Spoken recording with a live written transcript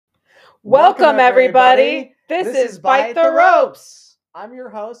Welcome, everybody. This is Bite the Ropes. I'm your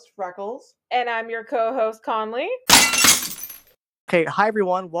host, Freckles. And I'm your co-host, Conley. Okay, hi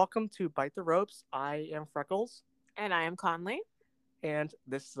everyone. Welcome to Bite the Ropes. I am Freckles. And I am Conley. And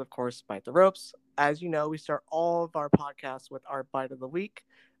this is, of course, Bite the Ropes. As you know, we start all of our podcasts with our Bite of the Week.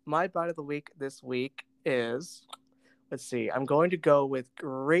 My Bite of the Week this week is, I'm going to go with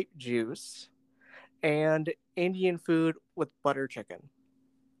grape juice and Indian food with butter chicken.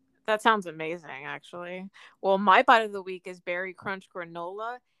 That sounds amazing, actually. Well, my Bite of the Week is Berry Crunch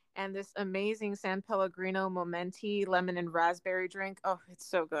Granola and this amazing San Pellegrino Momenti lemon and raspberry drink. Oh, it's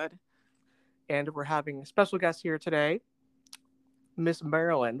so good. And we're having a special guest here today, Miss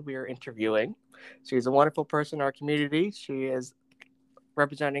Marilyn. We are interviewing. She's a wonderful person in our community. She is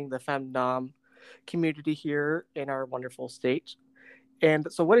representing the femdom community here in our wonderful state.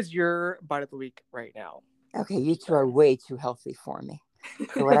 And so what is your Bite of the Week right now? Okay, you two are way too healthy for me.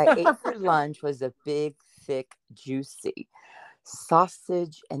 So what I ate for lunch was a big, thick, juicy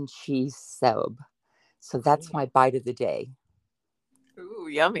sausage and cheese sub. So that's my bite of the day. Ooh,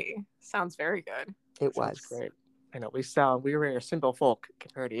 yummy. Sounds very good. It Sounds was. great. I know we were a simple folk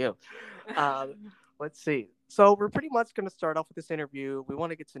compared to you. Let's see. So we're pretty much going to start off with this interview. We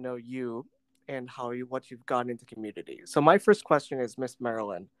want to get to know you and what you've gotten into community. So my first question is, Miss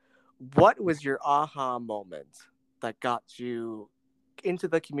Marilyn, what was your aha moment that got you into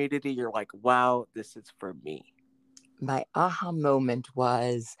the community? You're like, wow, this is for me. My aha moment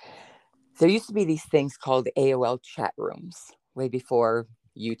was, there used to be these things called AOL chat rooms way before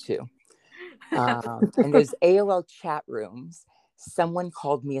you two. And those AOL chat rooms, someone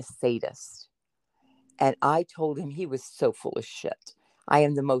called me a sadist. And I told him he was so full of shit. I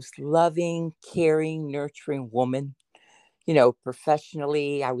am the most loving, caring, nurturing woman. You know,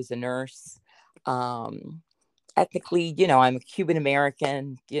 professionally, I was a nurse. Ethnically, I'm a Cuban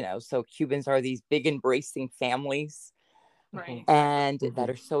American, so Cubans are these big embracing families. Right. And that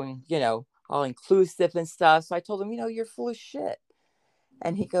are so, all inclusive and stuff. So I told him, you're full of shit.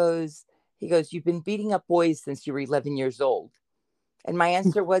 And he goes, you've been beating up boys since you were 11 years old. And my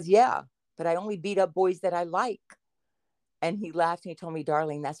answer was, yeah, but I only beat up boys that I like. And he laughed and he told me,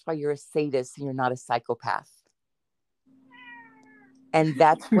 darling, that's why you're a sadist and you're not a psychopath. And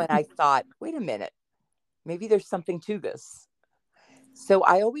that's when I thought, wait a minute, maybe there's something to this. So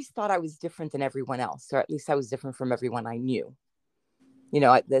I always thought I was different than everyone else, or at least I was different from everyone I knew.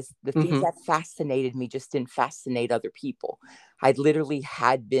 The things that fascinated me just didn't fascinate other people. I literally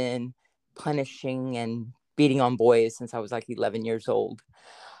had been punishing and beating on boys since I was like 11 years old.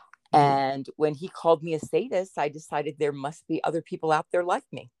 And when he called me a sadist, I decided there must be other people out there like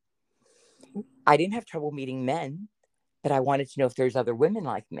me. I didn't have trouble meeting men, but I wanted to know if there's other women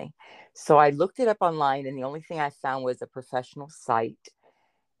like me. So I looked it up online, and the only thing I found was a professional site.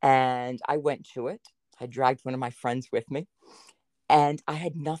 And I went to it. I dragged one of my friends with me. And I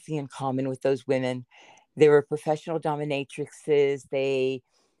had nothing in common with those women. They were professional dominatrixes.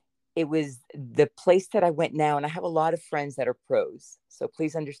 It was the place that I went now. And I have a lot of friends that are pros. So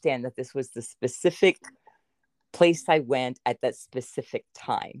please understand that this was the specific place I went at that specific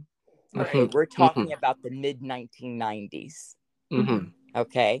time. Okay, we're talking about the mid-1990s.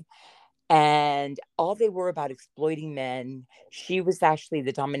 Okay. And all they were about exploiting men. She was actually,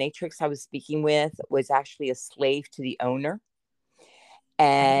 the dominatrix I was speaking with was actually a slave to the owner.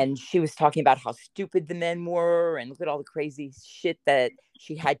 And she was talking about how stupid the men were and look at all the crazy shit that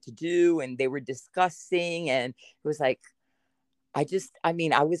she had to do. And they were disgusting. And it was like, I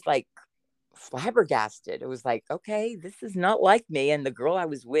was like flabbergasted. It was like, okay, this is not like me. And the girl I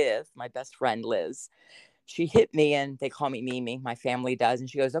was with, my best friend, Liz, she hit me, and they call me Mimi. My family does. And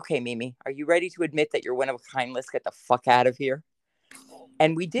she goes, okay, Mimi, are you ready to admit that you're one of a kind? Let's get the fuck out of here.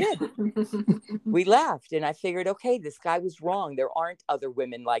 And we did. We laughed. And I figured, okay, this guy was wrong. There aren't other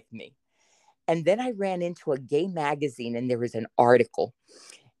women like me. And then I ran into a gay magazine, and there was an article,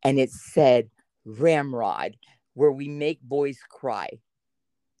 and it said, Ramrod, where we make boys cry.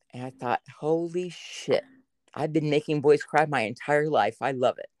 And I thought, holy shit, I've been making boys cry my entire life. I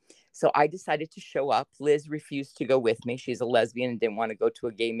love it. So I decided to show up. Liz refused to go with me. She's a lesbian and didn't want to go to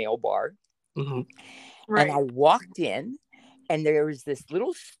a gay male bar. Right. And I walked in, and there was this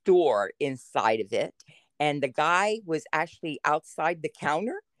little store inside of it. And the guy was actually outside the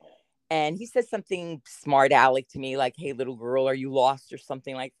counter. And he said something smart aleck to me, like, hey, little girl, are you lost or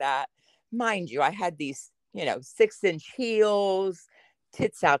something like that? Mind you, I had these, 6-inch heels,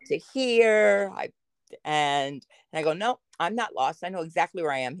 tits out to here. And I go, no, I'm not lost. I know exactly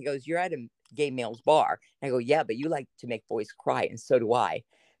where I am. He goes, you're at a gay male's bar. And I go, yeah, but you like to make boys cry. And so do I.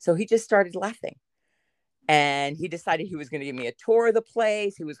 So he just started laughing. And he decided he was going to give me a tour of the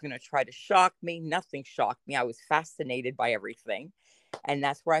place. He was going to try to shock me. Nothing shocked me. I was fascinated by everything. And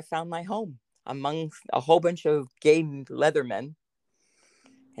that's where I found my home among a whole bunch of gay leathermen.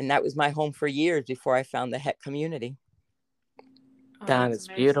 And that was my home for years before I found the het community. Oh, That that's is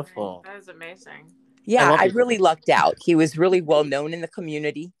amazing. beautiful. That is amazing. Yeah, I it. really lucked out. He was really well known in the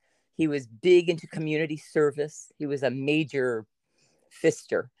community. He was big into community service. He was a major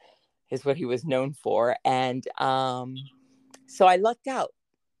fister, is what he was known for. And so I lucked out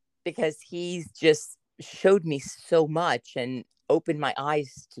because he's just showed me so much and opened my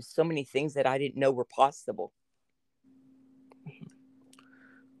eyes to so many things that I didn't know were possible.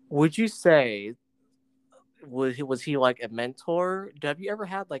 Would you say was he like a mentor? Have you ever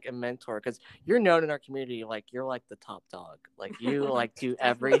had like a mentor? Because you're known in our community, like you're like the top dog. Like you like do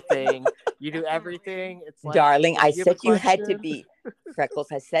everything. You do everything. It's like, darling, I you have a said you had to question. be Freckles.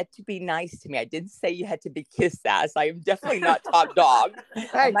 I said to be nice to me. I didn't say you had to be kiss ass. I am definitely not top dog. I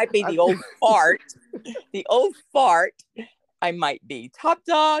Hey, might be the old fart. The old fart. I might be top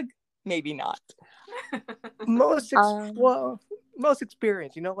dog. Maybe not. most Um, most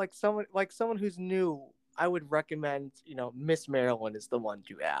experience. You know, like someone who's new. I would recommend, Miss Marilyn is the one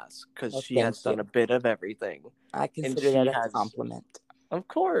to ask because well, she thank has you. done a bit of everything, I and consider that she a has, compliment. of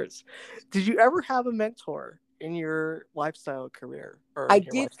course. Did you ever have a mentor in your lifestyle career or I in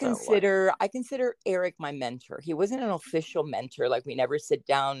your did lifestyle life? consider Eric my mentor. He wasn't an official mentor. Like we never sit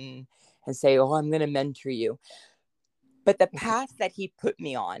down and say, oh, I'm going to mentor you. But the path that he put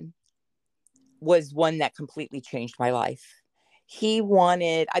me on was one that completely changed my life.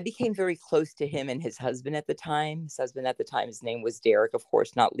 I became very close to him and his husband at the time. His name was Derek, of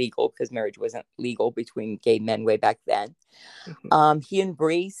course, not legal because marriage wasn't legal between gay men way back then. He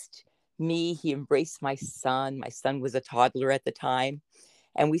embraced me. He embraced my son. My son was a toddler at the time.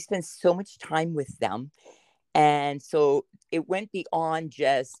 And we spent so much time with them. And so it went beyond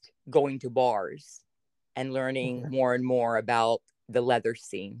just going to bars and learning more and more about the leather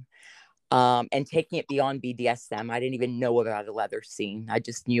scene. And taking it beyond BDSM. I didn't even know about the leather scene. I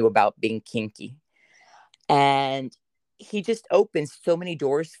just knew about being kinky. And he just opened so many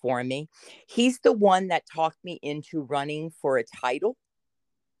doors for me. He's the one that talked me into running for a title.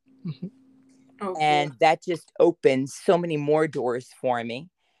 Oh, And cool. that just opened so many more doors for me.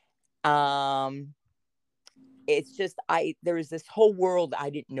 It's just, there was this whole world I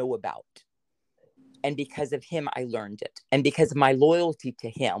didn't know about. And because of him, I learned it. And because of my loyalty to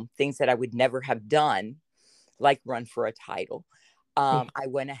him, things that I would never have done, like run for a title, I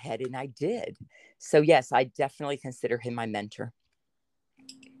went ahead and I did. So yes, I definitely consider him my mentor.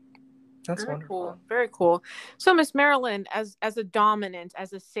 That's Very wonderful. cool. Very cool. So, Miss Marilyn, as a dominant,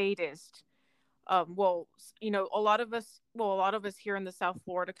 as a sadist, well, a lot of us here in the South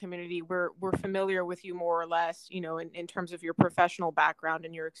Florida community, we're familiar with you more or less, in terms of your professional background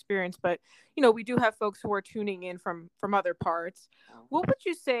and your experience. But, we do have folks who are tuning in from other parts. What would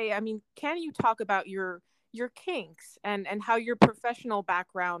you say? I mean, can you talk about your kinks and how your professional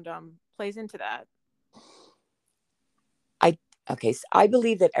background plays into that? So I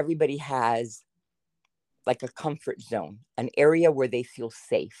believe that everybody has like a comfort zone, an area where they feel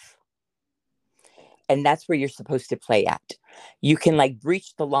safe. And that's where you're supposed to play at. You can like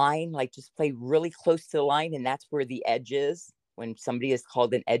breach the line, like just play really close to the line. And that's where the edge is. When somebody is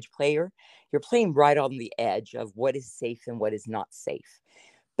called an edge player, you're playing right on the edge of what is safe and what is not safe.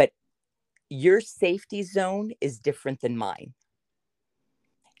 But your safety zone is different than mine.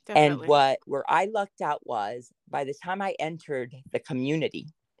 Definitely. And where I lucked out was by the time I entered the community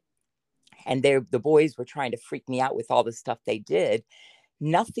and the boys were trying to freak me out with all the stuff they did,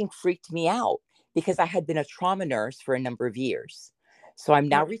 nothing freaked me out because I had been a trauma nurse for a number of years. So I'm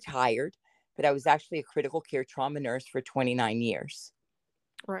now retired, but I was actually a critical care trauma nurse for 29 years.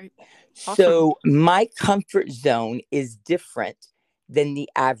 Right. Awesome. So my comfort zone is different than the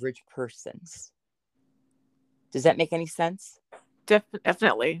average person's. Does that make any sense?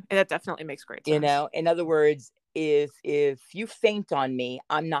 Definitely. That definitely makes great sense. In other words, if you faint on me,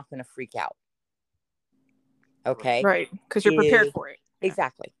 I'm not going to freak out. Okay. Right. Because you're prepared for it. Yeah.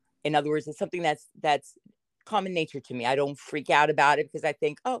 Exactly. In other words, it's something that's common nature to me. I don't freak out about it because I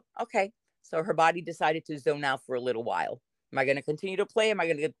think, oh, okay. So her body decided to zone out for a little while. Am I going to continue to play? Am I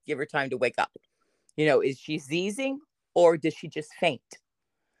going to give her time to wake up? Is she zeezing or does she just faint?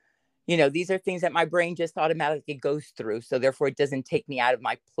 These are things that my brain just automatically goes through. So therefore it doesn't take me out of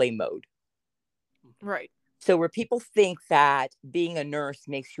my play mode. Right. So where people think that being a nurse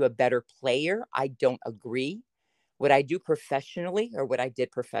makes you a better player, I don't agree. What I do professionally, or what I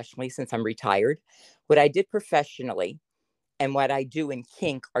did professionally since I'm retired, what I did professionally and what I do in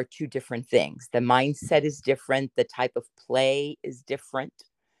kink are two different things. The mindset is different. The type of play is different.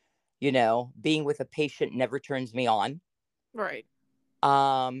 You know, being with a patient never turns me on. Right.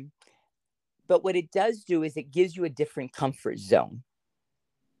 But what it does do is it gives you a different comfort zone.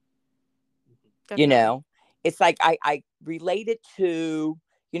 Definitely. You know, it's like I relate it to,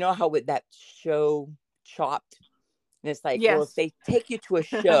 you know, how with that show Chopped, and it's like, well, if Yes. they take you to a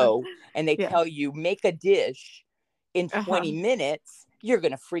show and they Yeah. tell you make a dish in 20 minutes, you're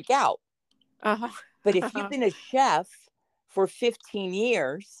going to freak out. But if you've been a chef for 15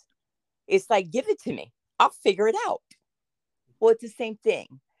 years, it's like, give it to me. I'll figure it out. Well, it's the same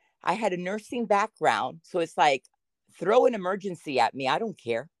thing. I had a nursing background, so it's like, throw an emergency at me. I don't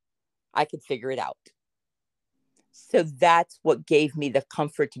care. I could figure it out. So that's what gave me the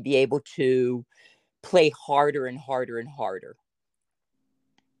comfort to be able to play harder and harder and harder.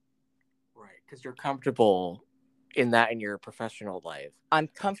 Right, because you're comfortable in that in your professional life. I'm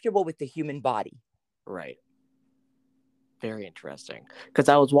comfortable with the human body. Right. Very interesting. Because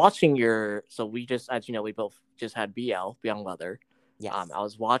I was watching so we just, as you know, we both just had BL, Beyond Leather. Yes. I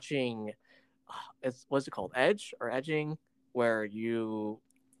was watching, what's it called? Edge or Edging, where you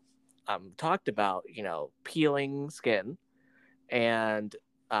talked about, you know, peeling skin, and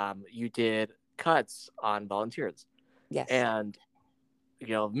you did cuts on volunteers. Yes. And, you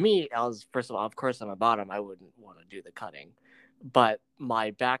know, me, I was, first of all, of course, I'm a bottom. I wouldn't want to do the cutting. But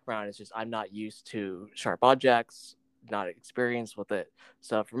my background is just, I'm not used to sharp objects, not experienced with it.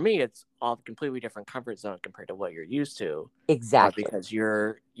 So for me, it's all completely different comfort zone compared to what you're used to. Exactly. Because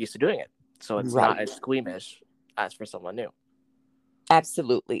you're used to doing it. So it's Right. not as squeamish as for someone new.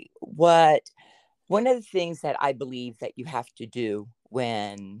 Absolutely. One of the things that I believe that you have to do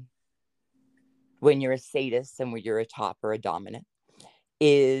when you're a sadist and when you're a top or a dominant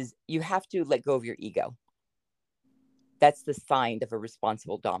is you have to let go of your ego. That's the sign of a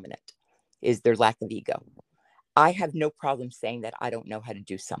responsible dominant, is their lack of ego. I have no problem saying that I don't know how to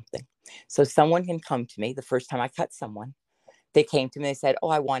do something. So someone can come to me. The first time I cut someone, they came to me and said, oh,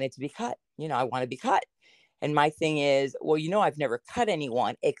 I wanted to be cut. You know, I want to be cut. And my thing is, well, you know, I've never cut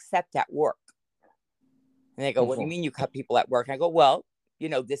anyone except at work. And they go, what do you mean you cut people at work? And I go, well, you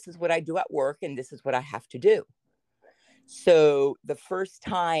know, this is what I do at work and this is what I have to do. So the first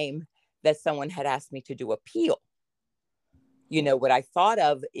time that someone had asked me to do a peel, you know, what I thought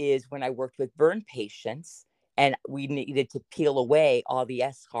of is when I worked with burn patients and we needed to peel away all the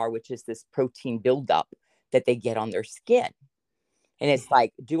eschar, which is this protein buildup that they get on their skin. And it's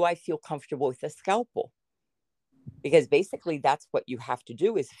like, do I feel comfortable with a scalpel? Because basically that's what you have to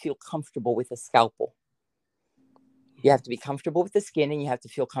do, is feel comfortable with a scalpel. You have to be comfortable with the skin and you have to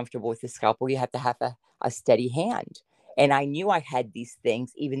feel comfortable with the scalpel. You have to have a steady hand. And I knew I had these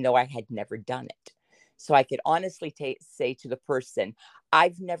things, even though I had never done it. So I could honestly say to the person,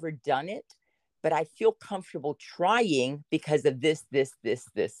 I've never done it, but I feel comfortable trying because of this,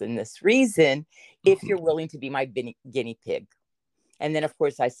 and this reason, if you're willing to be my guinea pig. And then, of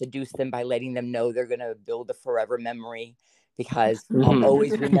course, I seduce them by letting them know they're going to build a forever memory, because I'll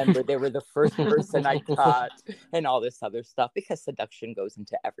always remember they were the first person I cut and all this other stuff, because seduction goes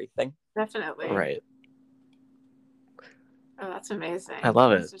into everything. Definitely. Right. Oh, that's amazing. I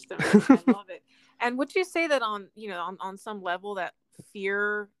love That's it. just amazing. I love it. And would you say that on some level that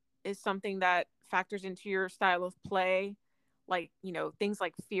fear is something that factors into your style of play? Like, you know, things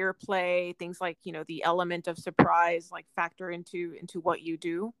like fear play, things like, you know, the element of surprise, like factor into what you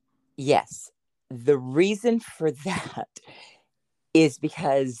do? Yes. The reason for that is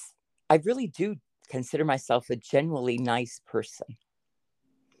because I really do consider myself a genuinely nice person.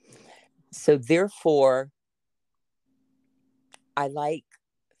 So therefore, I like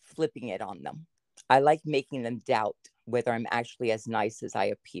flipping it on them. I like making them doubt whether I'm actually as nice as I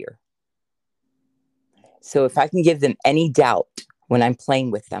appear. So if I can give them any doubt when I'm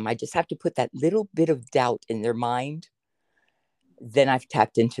playing with them, I just have to put that little bit of doubt in their mind. Then I've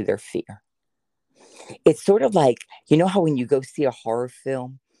tapped into their fear. It's sort of like, you know how when you go see a horror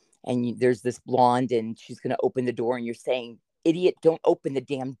film and there's this blonde and she's going to open the door and you're saying, idiot, don't open the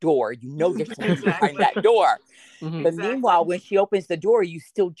damn door. You know there's something behind that door. Mm-hmm. But meanwhile, when she opens the door, you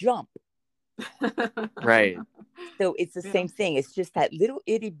still jump. Right. So it's the same thing. It's just that little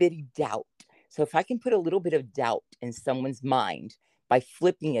itty bitty doubt. So if I can put a little bit of doubt in someone's mind by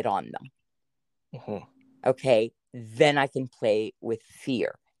flipping it on them, okay, then I can play with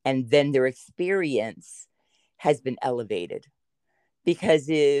fear. And then their experience has been elevated. Because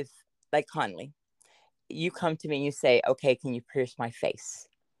if, like Conley, you come to me and you say, okay, can you pierce my face?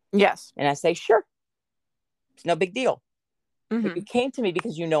 Yes. And I say, sure. It's no big deal. But you came to me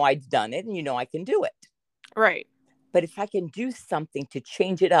because you know I've done it and you know I can do it. Right. But if I can do something to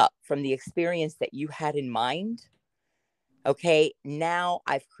change it up from the experience that you had in mind, okay, now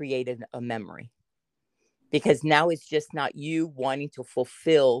I've created a memory. Because now it's just not you wanting to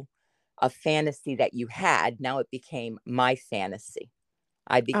fulfill a fantasy that you had. Now it became my fantasy.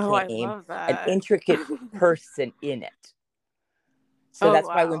 I Oh, I became love an that. intricate person in it. So Oh, that's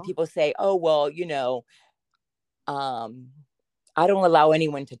why when wow. people say, oh, well, I don't allow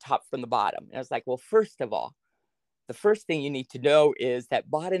anyone to top from the bottom. And I was like, well, first of all, the first thing you need to know is that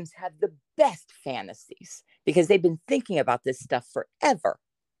bottoms have the best fantasies because they've been thinking about this stuff forever.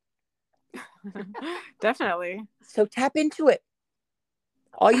 Definitely. So tap into it.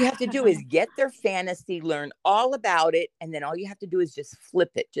 All you have to do is get their fantasy, learn all about it, and then all you have to do is just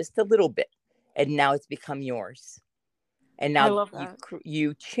flip it just a little bit. And now it's become yours. And I now love that.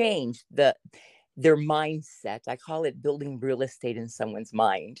 you change their mindset. I call it building real estate in someone's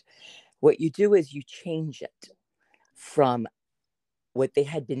mind. What you do is you change it from what they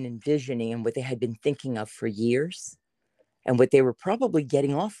had been envisioning and what they had been thinking of for years and what they were probably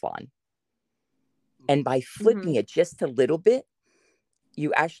getting off on. And by flipping it just a little bit,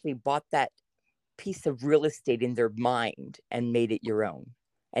 you actually bought that piece of real estate in their mind and made it your own.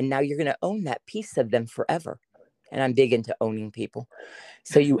 And now you're going to own that piece of them forever. And I'm big into owning people.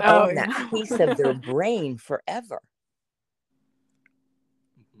 So you own that piece of their brain forever.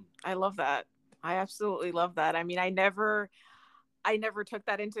 I love that. I absolutely love that. I mean, I never took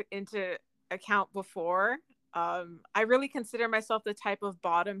that into account before. I really consider myself the type of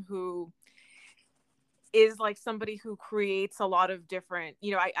bottom who is like somebody who creates a lot of different,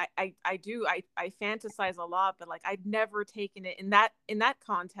 I fantasize a lot, but like I'd never taken it in that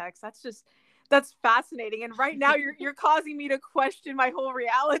context. That's fascinating. And right now you're causing me to question my whole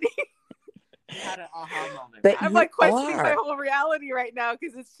reality. You had an aha moment. But I'm like questioning my whole reality right now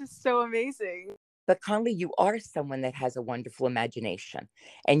because it's just so amazing. But Conley, you are someone that has a wonderful imagination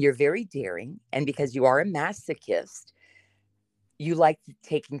and you're very daring. And because you are a masochist, you like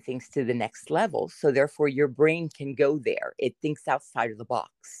taking things to the next level. So therefore your brain can go there. It thinks outside of the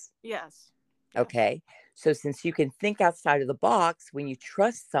box. Yes. Okay. So since you can think outside of the box, when you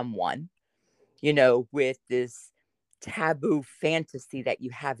trust someone, with this taboo fantasy that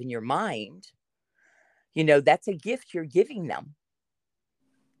you have in your mind, that's a gift you're giving them.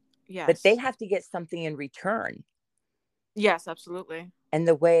 Yes. But they have to get something in return. Yes, absolutely. And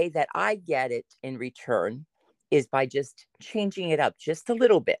the way that I get it in return is by just changing it up just a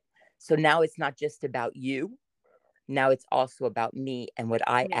little bit. So now it's not just about you. Now it's also about me and what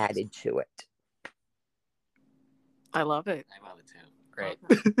I added to it. I love it. I love it too. Great.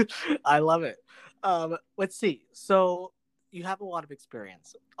 I love it. Let's see. So you have a lot of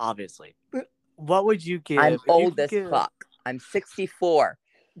experience, obviously. What would you give? I'm old as fuck. I'm 64.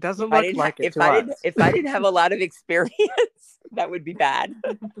 Doesn't look like it to us. If I didn't have a lot of experience, that would be bad.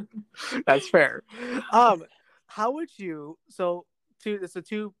 That's fair. How would you? It's a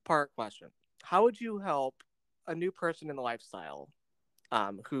two-part question. How would you help a new person in the lifestyle,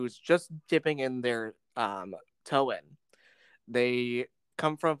 who's just dipping in their toe in? They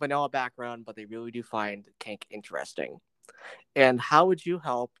come from a vanilla background, but they really do find kink interesting. And how would you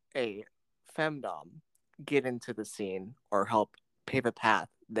help a femdom get into the scene or help pave a path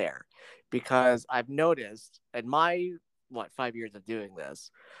there? Because I've noticed in my 5 years of doing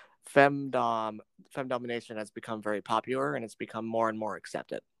this, femdomination has become very popular and it's become more and more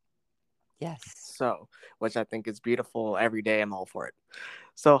accepted. Yes. So, which I think is beautiful. Every day I'm all for it.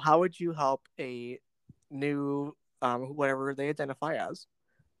 So how would you help a new whatever they identify as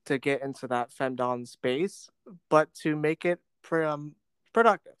to get into that femdom space, but to make it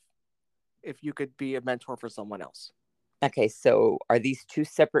productive? If you could be a mentor for someone else. Okay, so are these two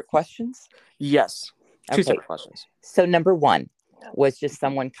separate questions? Yes, two separate questions. So number one was just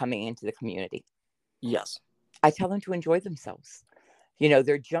someone coming into the community. Yes. I tell them to enjoy themselves.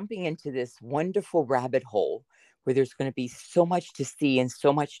 They're jumping into this wonderful rabbit hole where there's going to be so much to see and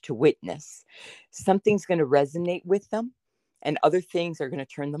so much to witness. Something's going to resonate with them and other things are going to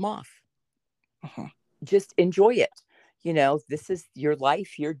turn them off. Just enjoy it. This is your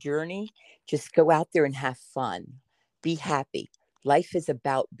life, your journey. Just go out there and have fun. Be happy. Life is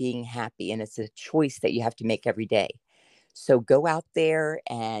about being happy, and it's a choice that you have to make every day. So go out there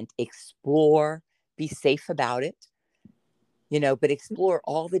and explore. Be safe about it, but explore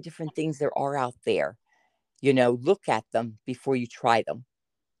all the different things there are out there. Look at them before you try them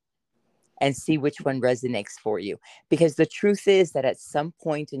and see which one resonates for you. Because the truth is that at some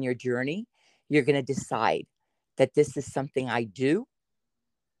point in your journey, you're going to decide that this is something I do,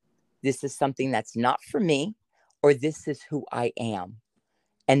 this is something that's not for me, or this is who I am.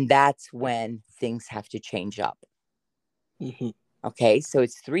 And that's when things have to change up. Mm-hmm. Okay, so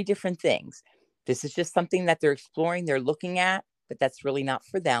it's three different things. This is just something that they're exploring, they're looking at, but that's really not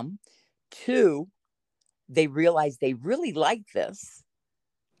for them. Two, they realize they really like this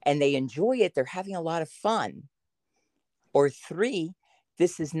and they enjoy it. They're having a lot of fun. Or three,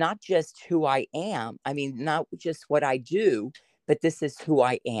 this is not just who I am. I mean, not just what I do, but this is who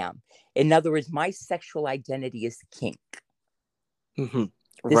I am. In other words, my sexual identity is kink. Mm-hmm.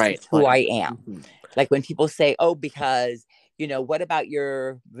 This Right. is who Like, I am. mm-hmm. Like when people say, oh, because, what about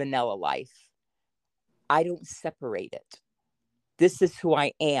your vanilla life? I don't separate it. This is who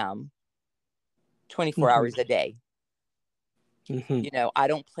I am 24 Mm-hmm. hours a day. Mm-hmm. I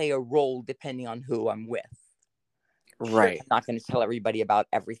don't play a role depending on who I'm with. Sure, Right. I'm not going to tell everybody about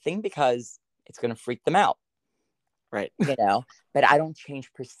everything because it's going to freak them out. Right. But I don't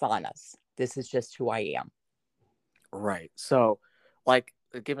change personas. This is just who I am. Right. So, like,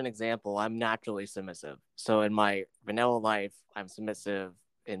 to give an example, I'm naturally submissive. So in my vanilla life, I'm submissive.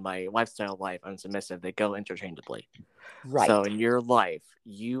 In my lifestyle life, I'm submissive. They go interchangeably. Right. So in your life,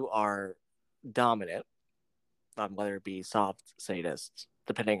 you are dominant, whether it be soft sadist,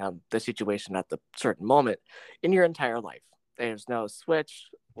 depending on the situation at the certain moment in your entire life. There's no switch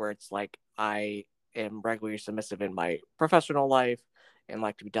where it's like I am regularly submissive in my professional life and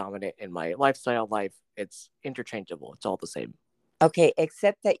like to be dominant in my lifestyle life. It's interchangeable. It's all the same. Okay,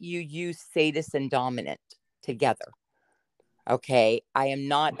 except that you use sadist and dominant together. Okay, I am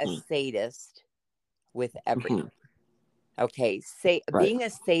not a sadist with everything. Okay, being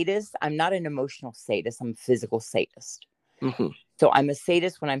a sadist, I'm not an emotional sadist. I'm a physical sadist. Mm-hmm. So I'm a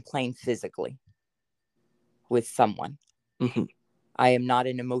sadist when I'm playing physically with someone. Mm-hmm. I am not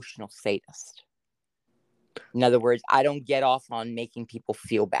an emotional sadist. In other words, I don't get off on making people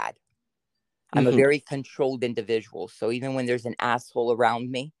feel bad. I'm a very controlled individual. So even when there's an asshole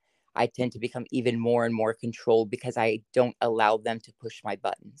around me, I tend to become even more and more controlled because I don't allow them to push my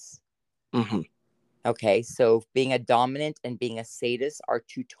buttons. Mm-hmm. Okay, so being a dominant and being a sadist are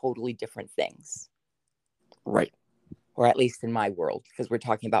two totally different things. Right. Or at least in my world, because we're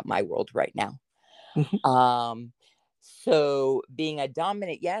talking about my world right now. Mm-hmm. So being a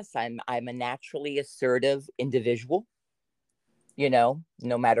dominant, yes, I'm a naturally assertive individual, no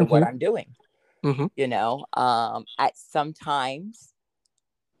matter what I'm doing. At some times,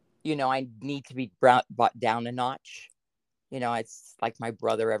 I need to be brought down a notch. It's like my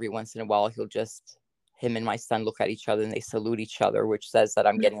brother, every once in a while, him and my son look at each other and they salute each other, which says that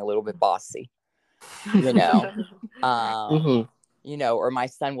I'm getting a little bit bossy, or my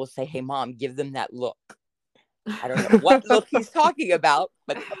son will say, hey, Mom, give them that look. I don't know what look he's talking about,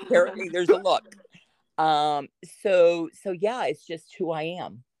 but apparently there's a look. So yeah, it's just who I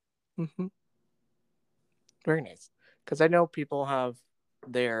am. Mm-hmm. Very nice. Because I know people have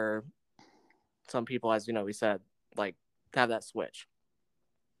some people, as we said, like have that switch.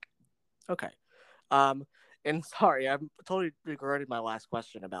 Okay. And sorry, I'm totally regretted my last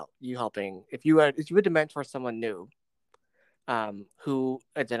question about you helping. If you had to mentor someone new, who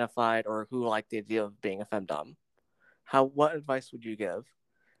identified or who liked the idea of being a femdom, what advice would you give?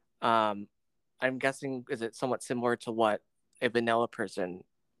 I'm guessing, is it somewhat similar to what a vanilla person,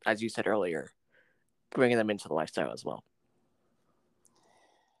 as you said earlier, bringing them into the lifestyle as well?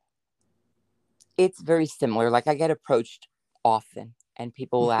 It's very similar. Like I get approached often and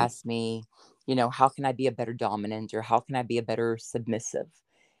people will ask me, how can I be a better dominant or how can I be a better submissive?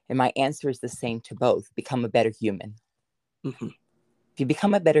 And my answer is the same to both. Become a better human. Mm-hmm. If you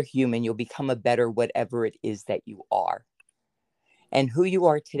become a better human, you'll become a better whatever it is that you are. And who you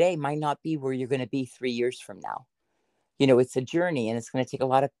are today might not be where you're going to be 3 years from now. It's a journey and it's going to take a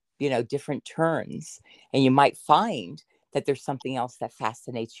lot of, different turns. And you might find that there's something else that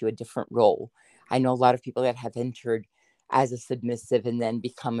fascinates you, a different role. I know a lot of people that have entered as a submissive and then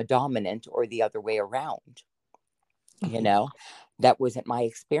become a dominant or the other way around. That wasn't my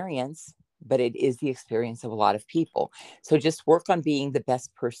experience, but it is the experience of a lot of people. So just work on being the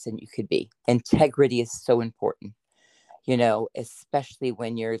best person you could be. Integrity is so important, especially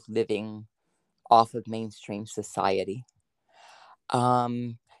when you're living off of mainstream society.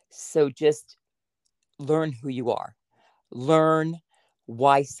 So just learn who you are. Learn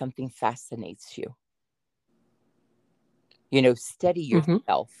why something fascinates you. Study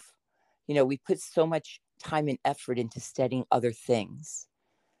yourself. We put so much time and effort into studying other things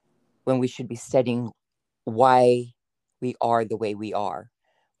when we should be studying why we are the way we are.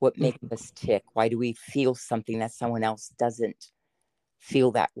 What makes us tick? Why do we feel something that someone else doesn't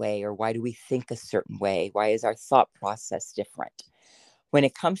feel that way? Or why do we think a certain way? Why is our thought process different? When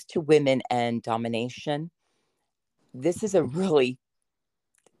it comes to women and domination, this is a really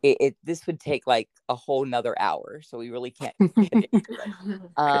this would take like a whole nother hour, so we really can't get into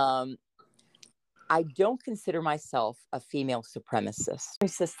it. I don't consider myself a female supremacist.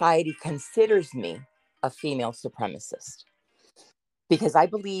 Society considers me a female supremacist because I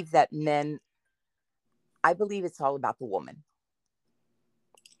believe that I believe it's all about the woman.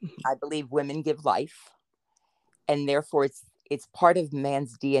 I believe women give life, and therefore it's part of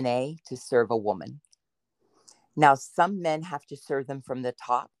man's DNA to serve a woman. Now, some men have to serve them from the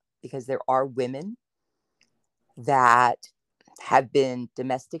top because there are women that have been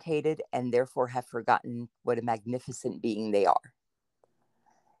domesticated and therefore have forgotten what a magnificent being they are.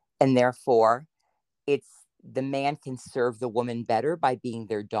 And therefore, the man can serve the woman better by being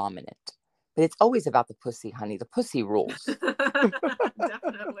their dominant. But it's always about the pussy, honey. The pussy rules.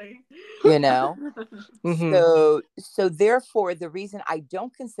 Definitely. You know? Mm-hmm. So therefore, the reason I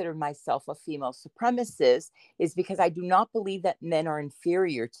don't consider myself a female supremacist is because I do not believe that men are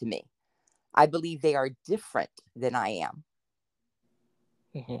inferior to me. I believe they are different than I am.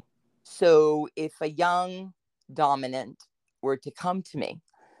 Mm-hmm. So if a young dominant were to come to me,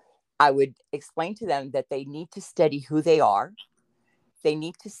 I would explain to them that they need to study who they are. They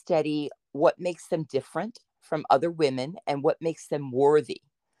need to study what makes them different from other women and what makes them worthy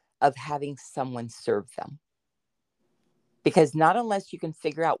of having someone serve them. Because not unless you can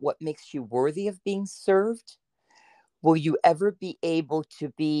figure out what makes you worthy of being served, will you ever be able to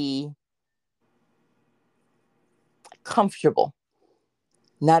be comfortable,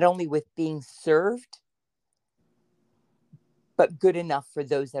 not only with being served, but good enough for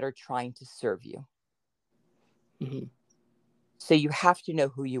those that are trying to serve you. Mm-hmm. So you have to know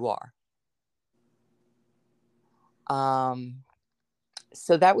who you are.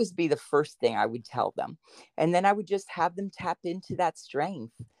 So that would be the first thing I would tell them. And then I would just have them tap into that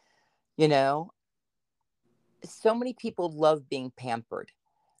strength. You know, so many people love being pampered,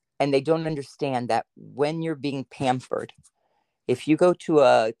 and they don't understand that when you're being pampered, if you go to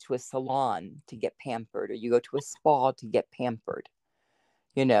a salon to get pampered, or you go to a spa to get pampered,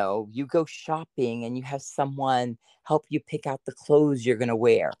 you know, you go shopping and you have someone help you pick out the clothes you're going to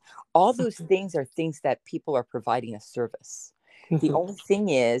wear. All those things are things that people are providing a service. The Mm-hmm. only thing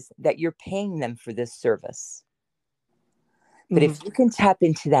is that you're paying them for this service. But Mm-hmm. if you can tap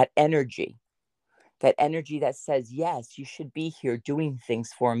into that energy that says, yes, you should be here doing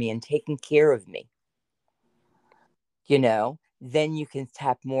things for me and taking care of me, you know, then you can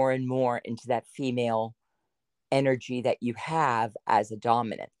tap more and more into that female energy that you have as a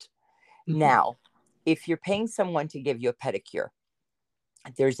dominant. Mm-hmm. Now, if you're paying someone to give you a pedicure,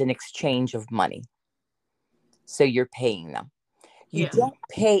 there's an exchange of money. So you're paying them. You don't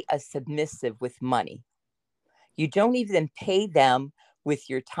pay a submissive with money. You don't even pay them with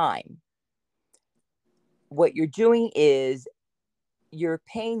your time. What you're doing is you're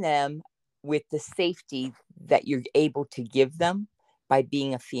paying them with the safety that you're able to give them by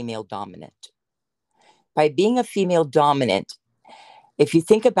being a female dominant. By being a female dominant, if you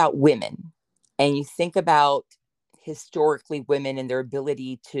think about women and you think about historically women and their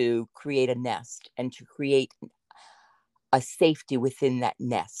ability to create a nest and to create a safety within that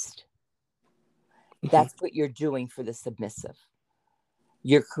nest, that's what you're doing for the submissive.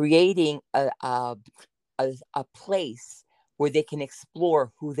 You're creating a place where they can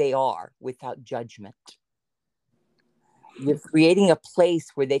explore who they are without judgment. You're creating a place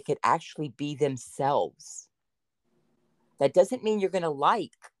where they could actually be themselves. That doesn't mean you're going to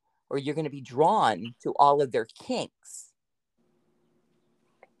like or you're going to be drawn to all of their kinks.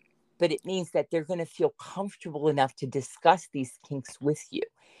 But it means that they're going to feel comfortable enough to discuss these kinks with you.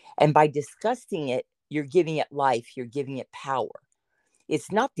 And by discussing it, you're giving it life, you're giving it power.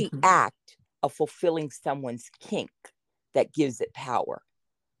 It's not the act of fulfilling someone's kink that gives it power.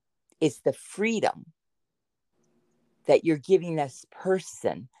 It's the freedom that you're giving this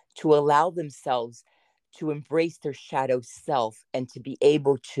person to allow themselves to embrace their shadow self and to be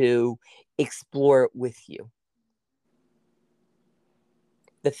able to explore it with you.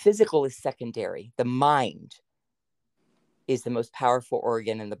 The physical is secondary. The mind is the most powerful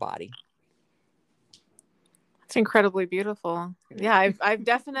organ in the body. It's incredibly beautiful. Yeah, I've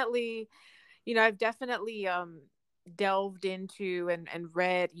definitely, delved into and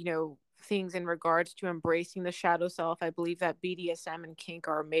read, things in regards to embracing the shadow self. I believe that BDSM and kink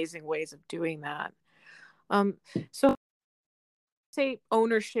are amazing ways of doing that. So say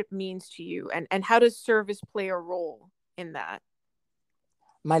ownership means to you, and how does service play a role in that?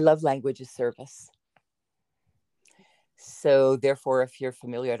 My love language is service. So therefore, if you're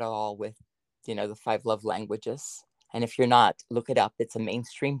familiar at all with, the 5 love languages, and if you're not, look it up. It's a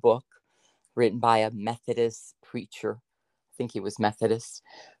mainstream book written by a Methodist preacher think he was Methodist,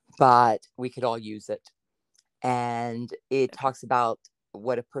 but we could all use it. And it talks about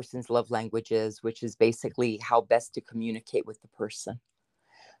what a person's love language is, which is basically how best to communicate with the person.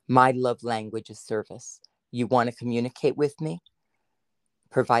 My love language is service. You want to communicate with me?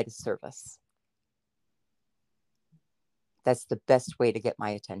 Provide a service. That's the best way to get my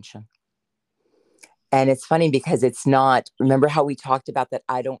attention. And it's funny because it's not, remember how we talked about that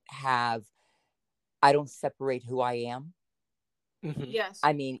I don't separate who I am? Mm-hmm. Yes.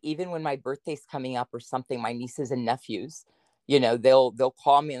 I mean, even when my birthday's coming up or something, my nieces and nephews, you know, they'll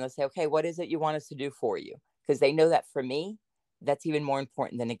call me and they'll say, okay, what is it you want us to do for you? Because they know that for me, that's even more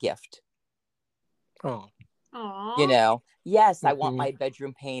important than a gift. Oh. Aww. You know, yes, I Mm-hmm. want my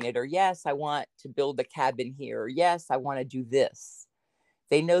bedroom painted, or yes, I want to build a cabin here, or yes, I want to do this.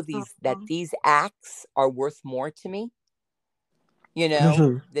 They know that these acts are worth more to me, you know,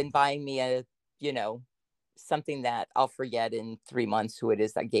 Mm-hmm. than buying me a, you know, something that I'll forget in 3 months who it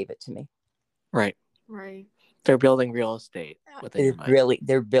is that gave it to me. Right. Right. They're building real estate within your mind. Really,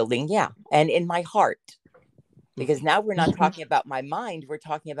 they're building, yeah. And in my heart, because now we're not talking about my mind, we're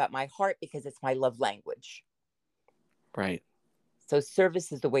talking about my heart because it's my love language. Right. So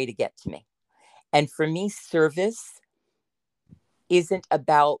service is the way to get to me. And for me, service isn't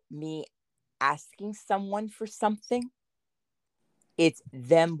about me asking someone for something. It's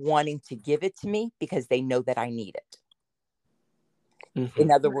them wanting to give it to me because they know that I need it. Mm-hmm.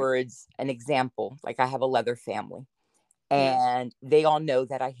 In other words, an example, like I have a leather family and they all know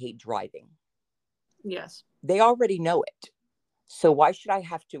that I hate driving. Yes. They already know it. So why should I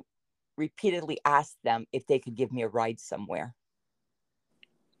have to repeatedly ask them if they could give me a ride somewhere?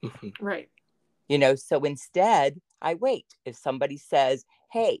 Mm-hmm. Right. You know, so instead I wait. If somebody says,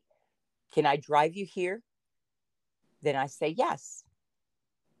 hey, can I drive you here? Then I say yes.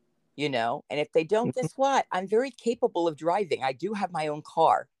 You know, and if they don't, guess what? I'm very capable of driving. I do have my own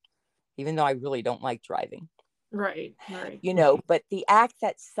car, even though I really don't like driving. Right. Right. You know, but the act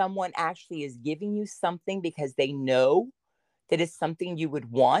that someone actually is giving you something because they know that it's something you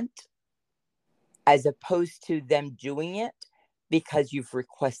would want, as opposed to them doing it because you've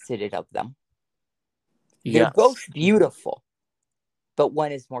requested it of them. They're both beautiful, but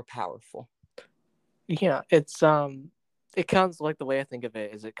one is more powerful. Yeah, it comes, like, the way I think of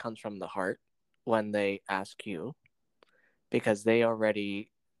it is it comes from the heart when they ask you, because they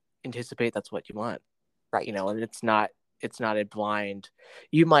already anticipate that's what you want. Right. You know, and it's not a blind.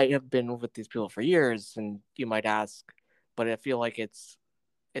 You might have been with these people for years and you might ask, but I feel like it's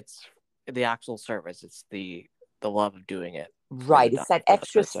the actual service. It's the love of doing it. Right. It's that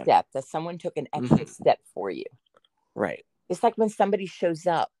extra step that someone took an extra step for you. Right. It's like when somebody shows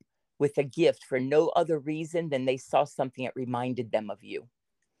up with a gift for no other reason than they saw something that reminded them of you.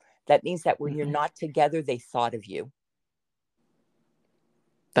 That means that when you're not together, they thought of you.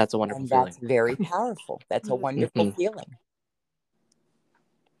 That's a wonderful feeling. That's very powerful. That's a wonderful feeling.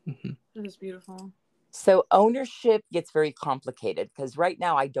 That is beautiful. So ownership gets very complicated because right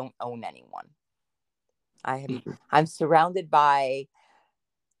now I don't own anyone. I'm surrounded by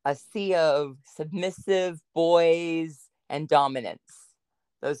a sea of submissive boys and dominance.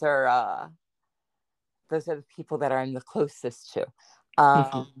 Those are the people that I'm the closest to.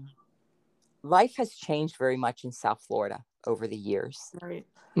 Life has changed very much in South Florida over the years. Right.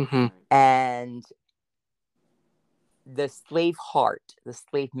 And the slave heart, the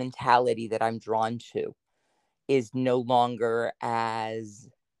slave mentality that I'm drawn to is no longer as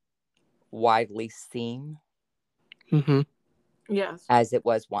widely seen Yes. as it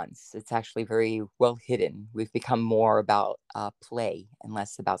was once. It's actually very well hidden. We've become more about play and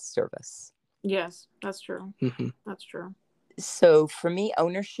less about service. Yes, that's true. That's true. So for me,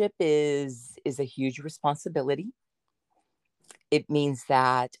 ownership is a huge responsibility. It means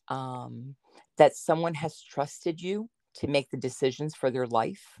that that someone has trusted you to make the decisions for their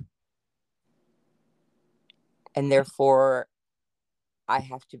life. And therefore, I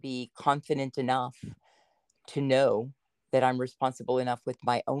have to be confident enough to know that I'm responsible enough with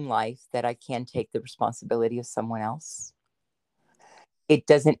my own life that I can take the responsibility of someone else. It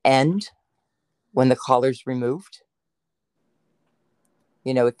doesn't end when the collar's removed.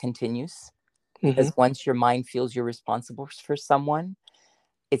 You know, it continues. Because once your mind feels you're responsible for someone,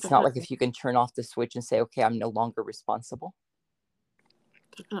 it's not like if you can turn off the switch and say, okay, I'm no longer responsible.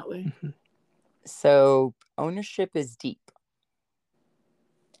 Definitely. So ownership is deep.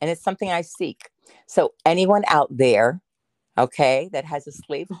 And it's something I seek. So anyone out there, okay, that has a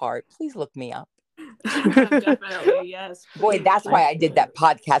slave heart, please look me up. Definitely, yes. Boy, Please. that's why I did that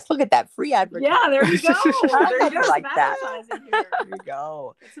podcast. Look at that free advertising. Yeah, there you go. There you go. Like Some that. advertising here. There you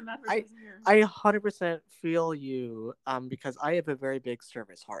go. Get some advertising here. I 100% feel you because I have a very big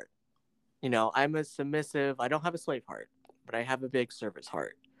service heart. You know, I'm a submissive. I don't have a slave heart, but I have a big service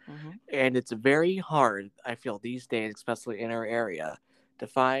heart. Mm-hmm. And it's very hard, I feel, these days, especially in our area, to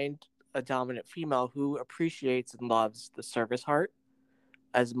find a dominant female who appreciates and loves the service heart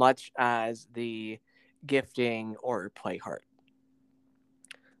as much as the gifting or play heart.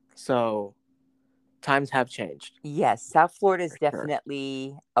 So times have changed. Yes, South Florida is For sure.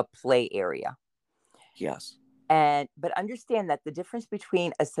 definitely a play area. Yes. But understand that the difference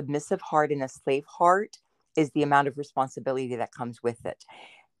between a submissive heart and a slave heart is the amount of responsibility that comes with it.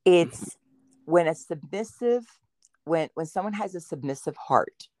 It's when a submissive, when someone has a submissive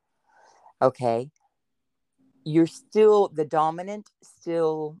heart, okay, you're still, the dominant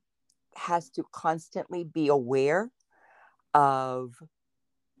still has to constantly be aware of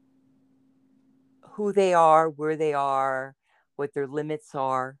who they are, where they are, what their limits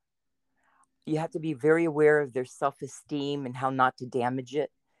are. You have to be very aware of their self-esteem and how not to damage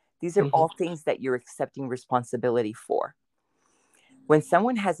it. These are all things that you're accepting responsibility for. When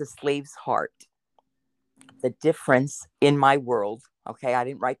someone has a slave's heart, the difference in my world, okay, I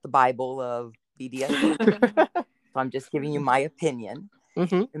didn't write the Bible of BDSM, so I'm just giving you my opinion.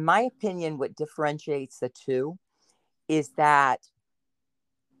 Mm-hmm. In my opinion, what differentiates the two is that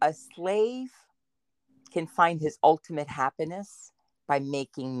a slave can find his ultimate happiness by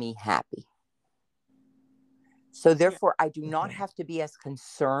making me happy. So therefore, I do not have to be as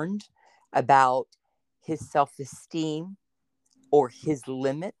concerned about his self-esteem or his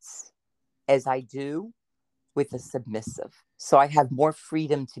limits as I do with a submissive. So I have more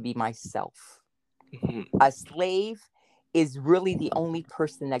freedom to be myself. Mm-hmm. A slave is really the only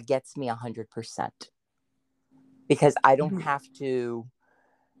person that gets me 100% because I don't have to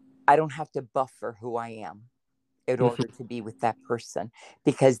buffer who I am in order to be with that person,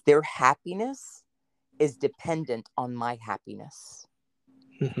 because their happiness is dependent on my happiness.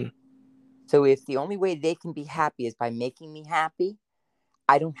 Mm-hmm. So if the only way they can be happy is by making me happy,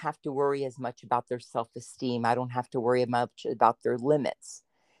 I don't have to worry as much about their self-esteem. I don't have to worry much about their limits,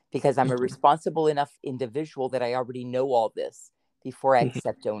 because I'm a responsible enough individual that I already know all this before I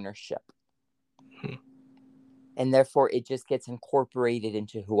accept ownership. And therefore, it just gets incorporated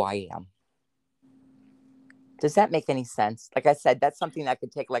into who I am. Does that make any sense? Like I said, that's something that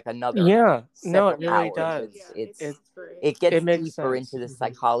could take like another No, it several really hours. does. It gets It makes deeper sense. into the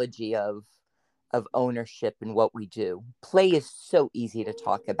psychology of ownership and what we do. Play is so easy to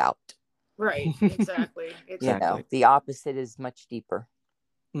talk about. Right, exactly. You know, the opposite is much deeper.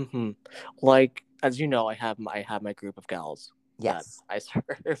 Mm-hmm. Like, as you know, I have my group of gals that Yes. I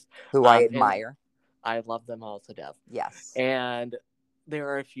serve, Who I admire. I love them all to death. Yes. And there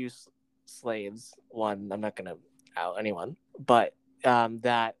are a few slaves. One, I'm not going to out anyone, but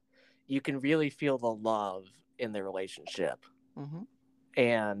that you can really feel the love in the relationship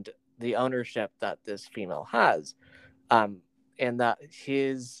and the ownership that this female has, and that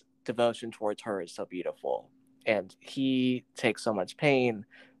his devotion towards her is so beautiful. And he takes so much pain,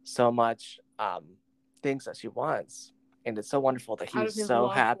 so much things that she wants. And it's so wonderful that he's so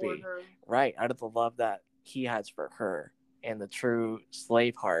happy, right, out of the love that he has for her and the true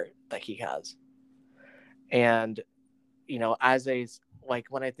slave heart that he has. And, you know,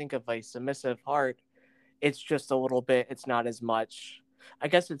 when I think of a submissive heart, it's just a little bit, it's not as much, I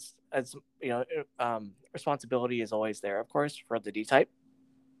guess it's, as, you know, responsibility is always there, of course, for the D-type.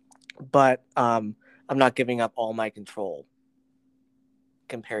 But I'm not giving up all my control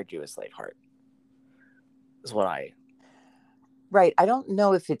compared to a slave heart, is what I... Right. I don't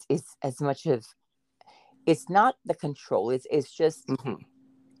know if it's as much of, it's not the control. It's just,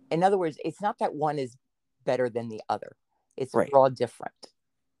 in other words, it's not that one is better than the other. It's Right. We're all different,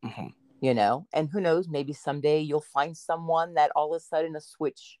 you know, and who knows, maybe someday you'll find someone that all of a sudden a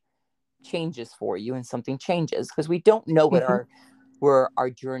switch changes for you and something changes, because we don't know what where our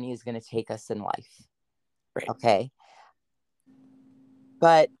journey is going to take us in life. Right. Okay.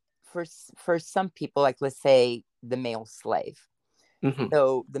 But for some people, like let's say the male slave.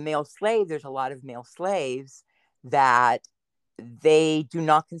 So the male slave, there's a lot of male slaves that they do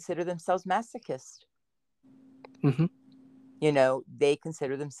not consider themselves masochist. You know, they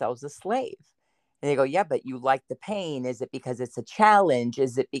consider themselves a slave. And they go, yeah, but you like the pain. Is it because it's a challenge?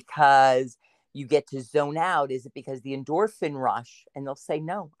 Is it because you get to zone out? Is it because the endorphin rush? And they'll say,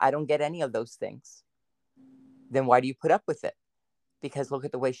 no, I don't get any of those things. Then why do you put up with it? Because look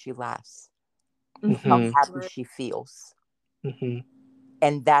at the way she laughs. How happy she feels.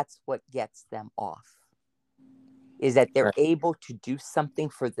 And that's what gets them off, is that they're Right. able to do something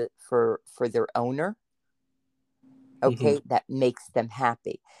for their owner, okay, that makes them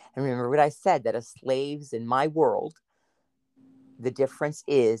happy. And remember what I said, that a slave's, in my world, the difference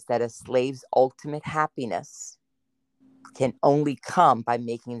is that a slave's ultimate happiness can only come by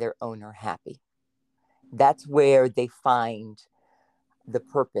making their owner happy. That's where they find the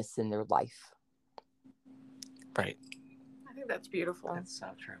purpose in their life. Right. I think that's beautiful. That's so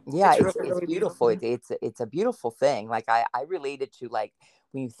true. Yeah, It's it's really beautiful. beautiful. It's a beautiful thing. Like I related to, like,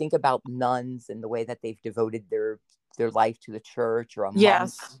 when you think about nuns and the way that they've devoted their life to the church, or a monk,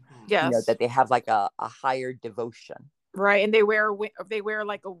 Yes. you know, Yes. that they have like a higher devotion. Right, and they wear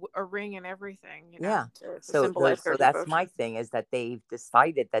like a ring and everything, you know, Yeah. to So symbolize their that's my devotion. thing, is that they've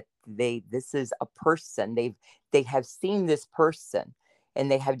decided that this is a person. They have seen this person,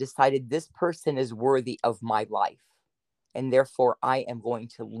 and they have decided this person is worthy of my life, and therefore I am going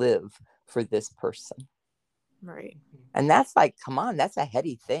to live for this person. Right. And that's like, come on, that's a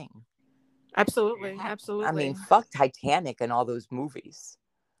heady thing. Absolutely. I Absolutely. mean, fuck Titanic and all those movies.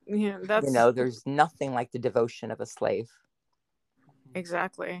 Yeah, You that's know, there's nothing like the devotion of a slave.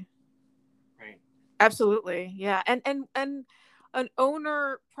 exactly. Right. Absolutely. Yeah. And an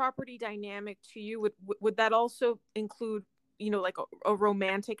owner property dynamic to you, would that also include, you know, like a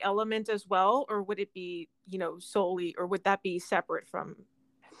romantic element as well, or would it be, you know, solely, or would that be separate from?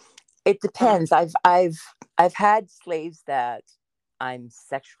 It depends. I've had slaves that I'm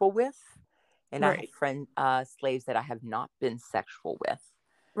sexual with, and I have Right. slaves that I have not been sexual with.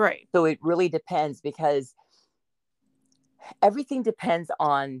 Right. So it really depends, because everything depends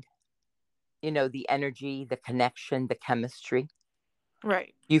on, you know, the energy, the connection, the chemistry.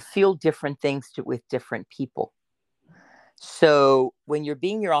 Right. You feel different things with different people. So when you're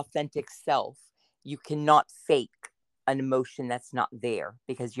being your authentic self, you cannot fake an emotion that's not there,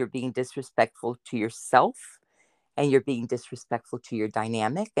 because you're being disrespectful to yourself, and you're being disrespectful to your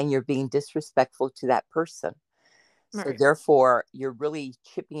dynamic, and you're being disrespectful to that person. So Right. therefore, you're really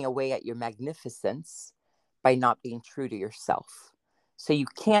chipping away at your magnificence by not being true to yourself. So you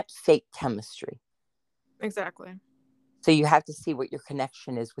can't fake chemistry. Exactly. So you have to see what your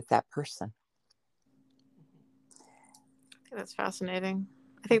connection is with that person. That's fascinating.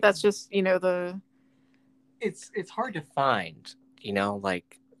 I think that's just, you know, It's hard to find, you know,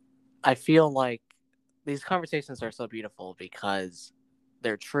 like, I feel like these conversations are so beautiful because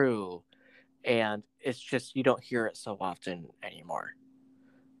they're true, and it's just you don't hear it so often anymore.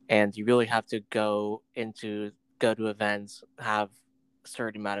 And you really have to go to events, have a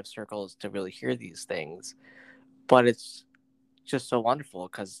certain amount of circles to really hear these things. But it's just so wonderful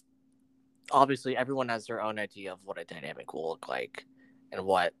because obviously everyone has their own idea of what a dynamic will look like and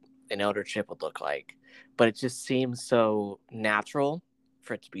what an ownership would look like. But it just seems so natural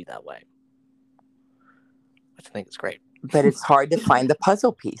for it to be that way, which I think is great. But it's hard to find the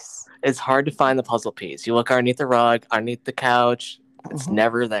puzzle piece. It's hard to find the puzzle piece. You look underneath the rug, underneath the couch, it's Mhm.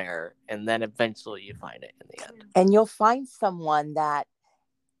 never there. And then eventually you find it in the end. And you'll find someone that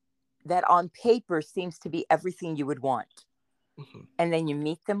on paper seems to be everything you would want. Mhm. And then you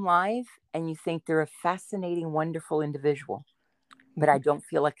meet them live and you think they're a fascinating, wonderful individual, but I don't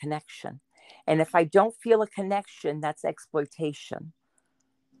feel a connection. And if I don't feel a connection, that's exploitation.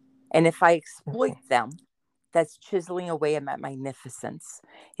 And if I exploit them, that's chiseling away at my magnificence.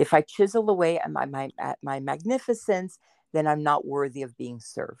 If I chisel away at my magnificence, then I'm not worthy of being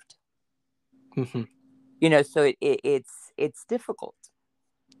served. Mhm. You know, so it's difficult.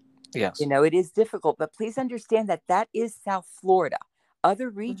 Yes. You know, it is difficult, but please understand that is South Florida. Other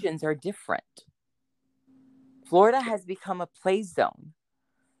regions are different. Florida has become a play zone.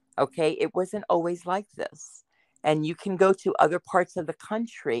 Okay. It wasn't always like this. And you can go to other parts of the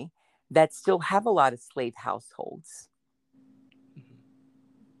country that still have a lot of slave households.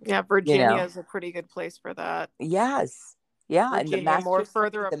 yeah, You Virginia know, is a pretty good place for that. yes. Yeah. And Virginia, more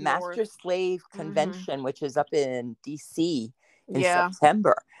further up the north. Master Slave Hmm. Convention, which is up in DC in Yeah.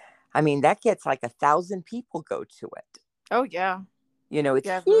 September. I mean, that gets like 1,000 people go to it. Oh yeah. You know, it's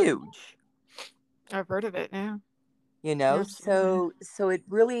Yeah, huge. I've heard of it. Yeah. You know, Absolutely. so it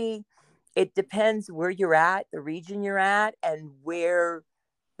really, it depends where you're at, the region you're at, and where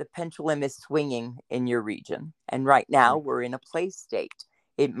the pendulum is swinging in your region. And right now we're in a play state.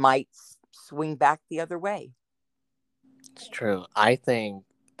 It might swing back the other way. It's true. I think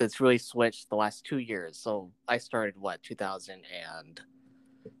that's really switched the last 2 years. So I started,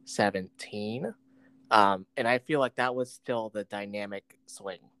 2017? And I feel like that was still the dynamic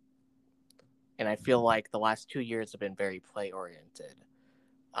swing. And I feel like the last 2 years have been very play oriented.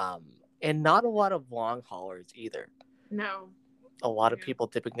 And not a lot of long haulers either. No. a lot of people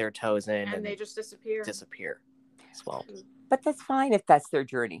dipping their toes in and they just disappear as well. But that's fine if that's their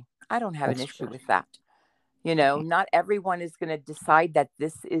journey. I don't have an issue with that. You know, not everyone is going to decide that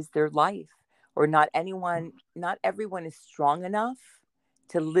this is their life, or not everyone is strong enough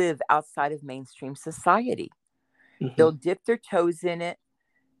to live outside of mainstream society. They'll dip their toes in it.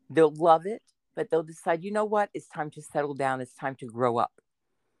 They'll love it, but they'll decide, you know what? It's time to settle down. It's time to grow up.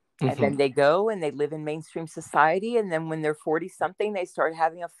 And then they go and they live in mainstream society. And then when they're 40 something, they start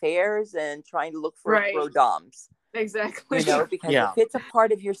having affairs and trying to look for pro doms. Exactly. You know, because if it's a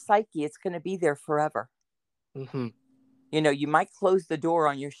part of your psyche, it's going to be there forever. You know, you might close the door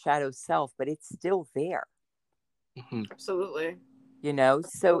on your shadow self, but it's still there. Absolutely. You know,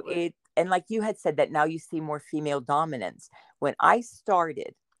 so and like you had said that now you see more female dominance. When I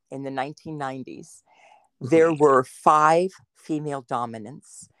started in the 1990s, there were 5 female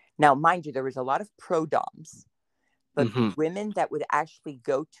dominants. Now, mind you, there was a lot of pro doms, but women that would actually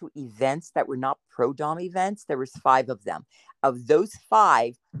go to events that were not pro dom events, there was 5 of them. Of those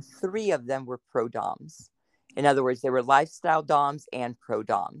 5, 3 of them were pro doms. In other words, they were lifestyle doms and pro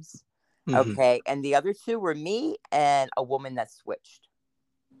doms. Okay. And the other 2 were me and a woman that switched.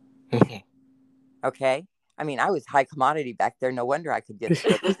 Okay. I mean, I was high commodity back there. No wonder I could get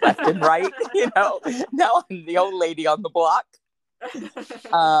switched left and right. You know, now I'm the old lady on the block.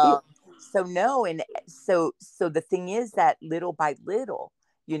 So no. And so the thing is that little by little,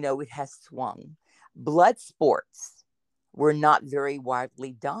 you know, it has swung. Blood sports were not very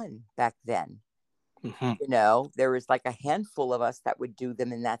widely done back then. You know, there was like a handful of us that would do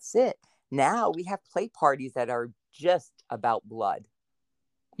them and that's it. Now we have play parties that are just about blood.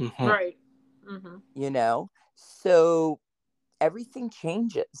 Right. You know, so everything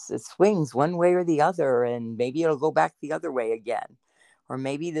changes. It swings one way or the other, and maybe it'll go back the other way again. Or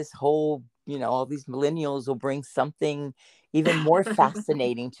maybe this whole, you know, all these millennials will bring something even more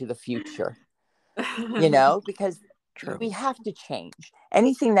fascinating to the future. You know, because we have to change.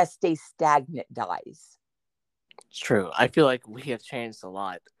 Anything that stays stagnant dies. It's true. I feel like we have changed a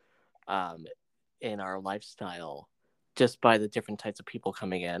lot in our lifestyle just by the different types of people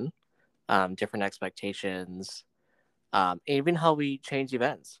coming in, different expectations, even how we change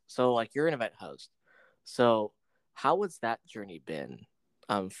events. So, like, you're an event host. So, how has that journey been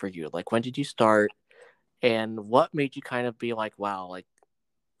for you? Like, when did you start? And what made you kind of be like, wow, like,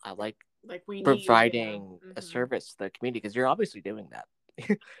 I like we providing a service to the community, because you're obviously doing that.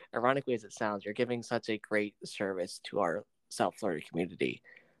 Ironically as it sounds, you're giving such a great service to our South Florida community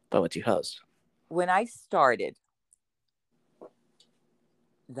by what you host. When I started,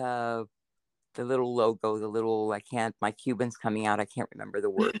 the little logo, the little, my Cuban's coming out, I can't remember the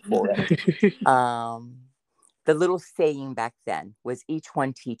word for it. The little saying back then was each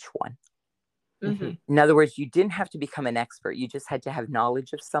one teach one. In other words, you didn't have to become an expert. You just had to have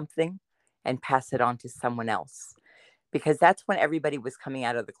knowledge of something and pass it on to someone else. Because that's when everybody was coming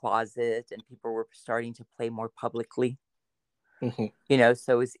out of the closet and people were starting to play more publicly. You know,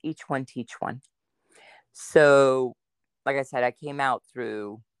 so it's each one teach one. So, like I said, I came out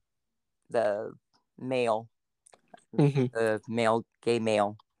through the male, gay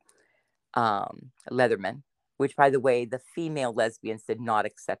male Leatherman, which, by the way, the female lesbians did not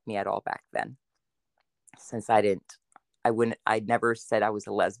accept me at all back then. Since I never said I was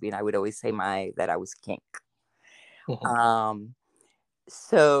a lesbian. I would always say that I was kink.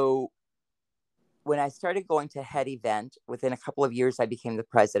 So when I started going to head event, within a couple of years, I became the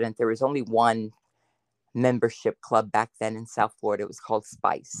president. There was only one membership club back then in South Florida. It was called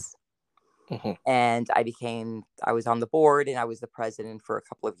Spice. And I was on the board and I was the president for a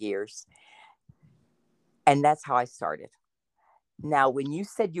couple of years. And that's how I started. Now, when you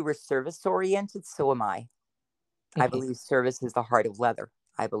said you were service oriented, so am I. I believe service is the heart of leather.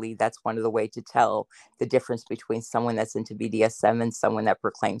 I believe that's one of the ways to tell the difference between someone that's into BDSM and someone that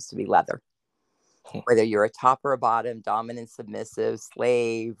proclaims to be leather. Whether you're a top or a bottom, dominant, submissive,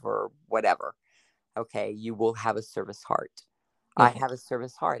 slave, or whatever. Okay, you will have a service heart. I have a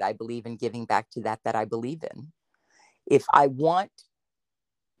service heart. I believe in giving back to that I believe in.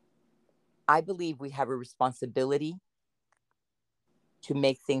 I believe we have a responsibility to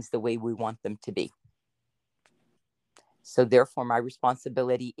make things the way we want them to be. So therefore, my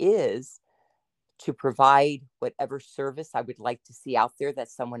responsibility is to provide whatever service I would like to see out there that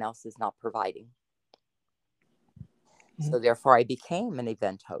someone else is not providing. So therefore, I became an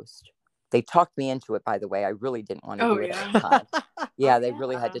event host. They talked me into it, by the way. I really didn't want to do it at the time. Yeah, they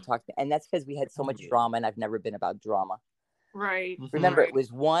really had to talk to me. And that's because we had so much drama, and I've never been about drama. Right. Remember, it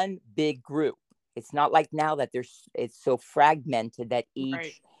was one big group. It's not like now that it's so fragmented that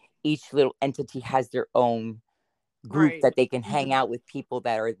each little entity has their own group Right. that they can hang out with people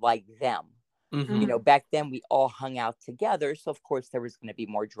that are like them. Mm-hmm. You know, back then we all hung out together. So of course there was going to be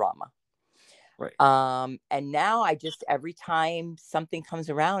more drama. Right. And now I just, every time something comes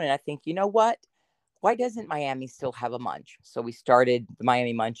around and I think, you know what? Why doesn't Miami still have a munch? So we started the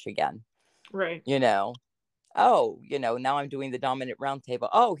Miami Munch again. Right. You know, oh, you know, now I'm doing the dominant roundtable.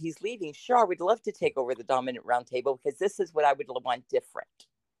 Oh, he's leaving. Sure, we'd love to take over the dominant roundtable because this is what I would want different.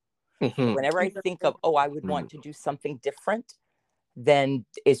 Mm-hmm. Whenever I think of, oh, I would want to do something different, then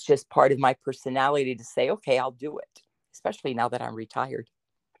it's just part of my personality to say, okay, I'll do it, especially now that I'm retired.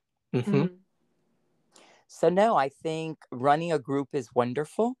 Mm-hmm. So, no, I think running a group is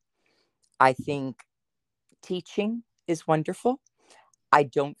wonderful. I think teaching is wonderful. I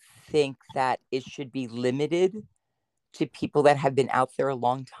don't think that it should be limited to people that have been out there a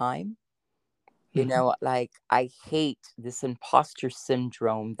long time. You know, like I hate this imposter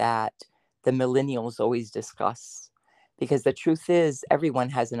syndrome that the millennials always discuss. Because the truth is, everyone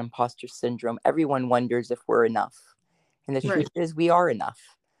has an imposter syndrome. Everyone wonders if we're enough. And the truth is, we are enough.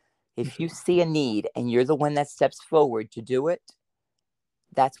 If you see a need and you're the one that steps forward to do it,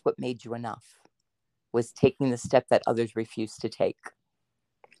 that's what made you enough, was taking the step that others refuse to take.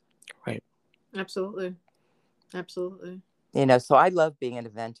 Right. Absolutely. Absolutely. You know, so I love being an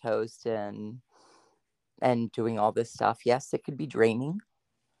event host and doing all this stuff. Yes, it could be draining,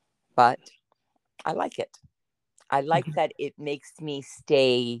 but I like it. I like that it makes me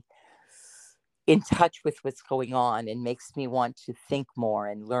stay in touch with what's going on and makes me want to think more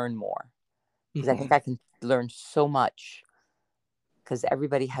and learn more. Because I think I can learn so much because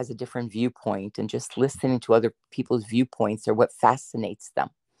everybody has a different viewpoint, and just listening to other people's viewpoints or what fascinates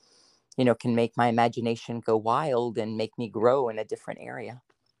them, you know, can make my imagination go wild and make me grow in a different area.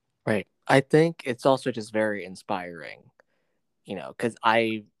 Right. I think it's also just very inspiring, you know, because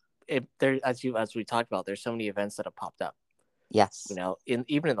there, as we talked about, there's so many events that have popped up. Yes. You know,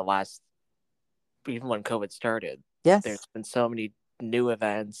 even in the last, even when COVID started, Yes. there's been so many new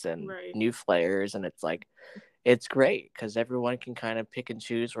events and Right. new flares, and it's like, it's great because everyone can kind of pick and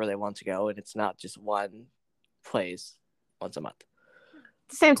choose where they want to go, and it's not just one place once a month. At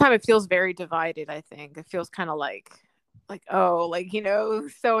the same time, it feels very divided. I think it feels kind of like, oh, like, you know,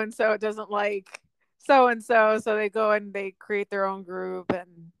 so and so doesn't like so and so, so they go and they create their own group,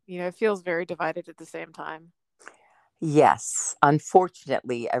 and you know, it feels very divided at the same time. Yes.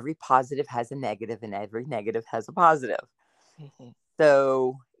 Unfortunately, every positive has a negative and every negative has a positive.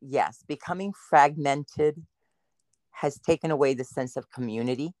 So, yes, becoming fragmented has taken away the sense of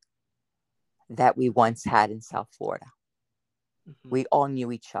community that we once had in South Florida. We all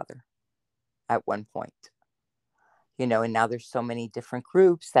knew each other at one point, you know, and now there's so many different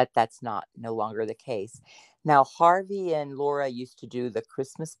groups that's no longer the case. Now, Harvey and Laura used to do the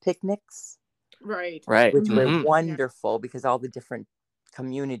Christmas picnics, Right. which were wonderful because all the different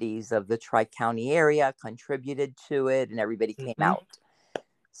communities of the Tri-County area contributed to it and everybody came out.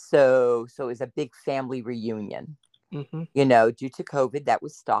 So it was a big family reunion. You know, due to COVID, that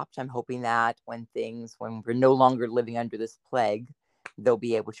was stopped. I'm hoping that when we're no longer living under this plague, they'll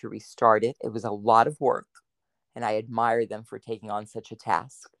be able to restart it. It was a lot of work, and I admire them for taking on such a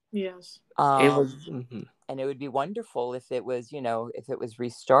task. Yes. It was, and it would be wonderful if it was, you know, if it was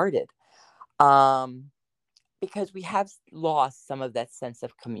restarted, because we have lost some of that sense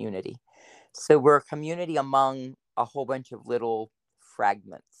of community. So we're a community among a whole bunch of little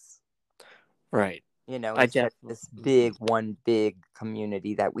fragments. Right. You know, instead of this one big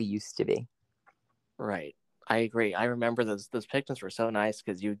community that we used to be. Right. I agree. I remember those picnics were so nice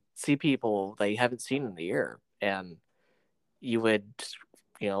because you see people that you haven't seen in a year, and you would,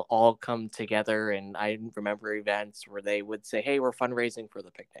 you know, all come together. And I remember events where they would say, "Hey, we're fundraising for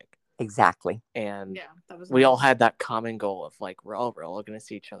the picnic." Exactly. And yeah, that was we nice. all had that common goal of like we're all going to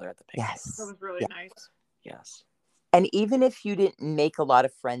see each other at the picnic. Yes. That was really nice. Yes. And even if you didn't make a lot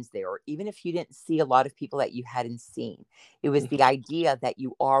of friends there, or even if you didn't see a lot of people that you hadn't seen, it was the idea that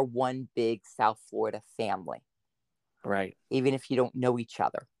you are one big South Florida family. Right. Even if you don't know each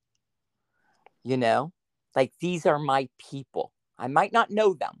other. You know, like, these are my people. I might not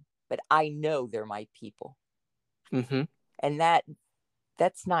know them, but I know they're my people. And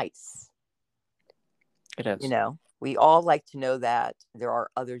that's nice. It is. You know, we all like to know that there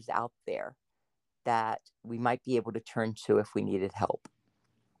are others out there that we might be able to turn to if we needed help.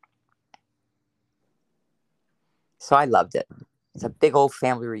 So I loved it. It's a big old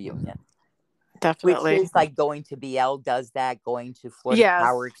family reunion. Definitely. Which is like going to BL does that, going to Florida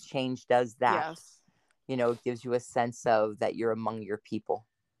Power Exchange does that. Yes. You know, it gives you a sense of that you're among your people.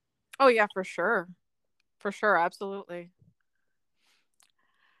 Oh, yeah, for sure. For sure. Absolutely.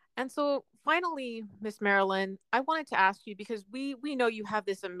 And so finally, Miss Marilyn, I wanted to ask you, because we know you have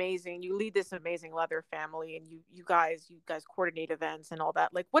this amazing, you lead this amazing leather family, and you guys coordinate events and all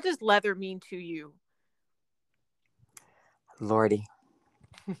that. Like, what does leather mean to you? Lordy.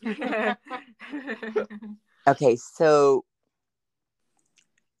 Okay, so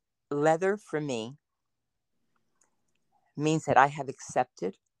leather for me means that I have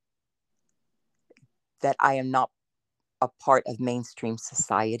accepted that I am not a part of mainstream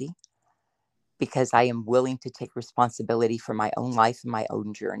society, because I am willing to take responsibility for my own life and my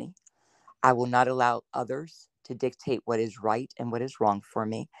own journey. I will not allow others to dictate what is right and what is wrong for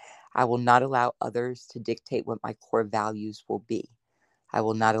me. I will not allow others to dictate what my core values will be. I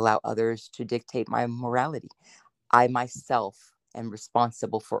will not allow others to dictate my morality. I myself am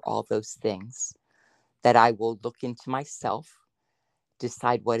responsible for all those things. That I will look into myself,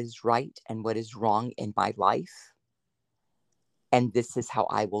 decide what is right and what is wrong in my life, and this is how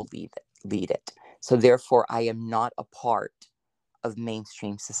I will lead it. So therefore, I am not a part of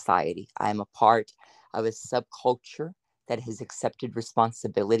mainstream society. I am a part of a subculture that has accepted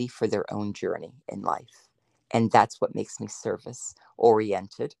responsibility for their own journey in life. And that's what makes me service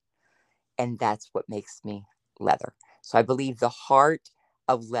oriented. And that's what makes me leather. So I believe the heart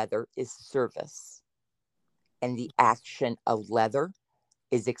of leather is service. And the action of leather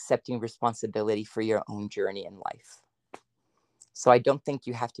is accepting responsibility for your own journey in life. So I don't think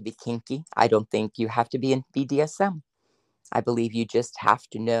you have to be kinky. I don't think you have to be in BDSM. I believe you just have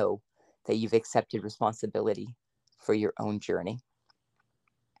to know that you've accepted responsibility for your own journey.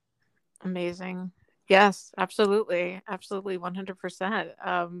 Amazing. Yes, absolutely. Absolutely.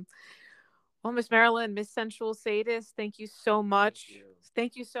 100%. Well, Miss Marilyn, Miss Sensual Sadist, thank you so much.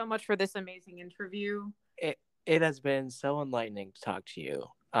 Thank you so much for this amazing interview. It has been so enlightening to talk to you,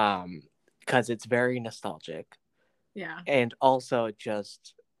 because it's very nostalgic. Yeah. And also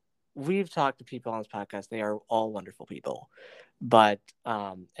just, we've talked to people on this podcast. They are all wonderful people. But,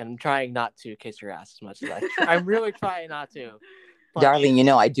 and I'm trying not to kiss your ass as much as I'm really trying not to. But, darling, you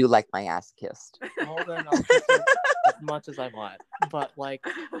know I do like my ass kissed. Hold on, I'll kiss it as much as I want. But, like,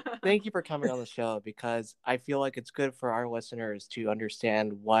 thank you for coming on the show, because I feel like it's good for our listeners to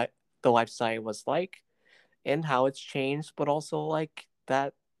understand what the lifestyle was like and how it's changed, but also like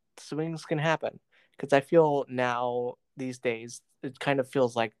that swings can happen. Because I feel now these days it kind of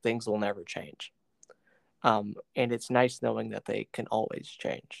feels like things will never change, and it's nice knowing that they can always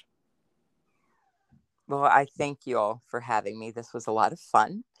change. Well, I thank you all for having me. This was a lot of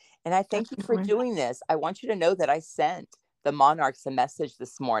fun. And I thank you for Definitely. doing this. I want you to know that I sent the Monarchs a message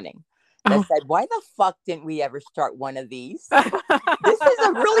this morning that Oh. said, why the fuck didn't we ever start one of these? This is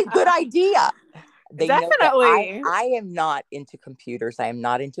a really good idea. They Definitely. know that I am not into computers. I am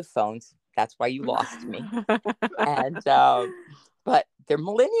not into phones. That's why you lost me. And but they're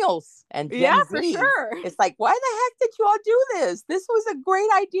millennials and Gen Yeah, Z. for sure. It's like, why the heck did you all do this? This was a great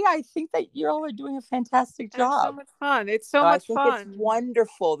idea. I think that you all are doing a fantastic And it's so job. much fun. It's so So much I think fun. it's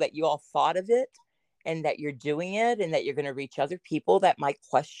wonderful that you all thought of it and that you're doing it and that you're going to reach other people that might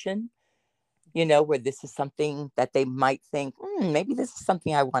question, where this is something that they might think, maybe this is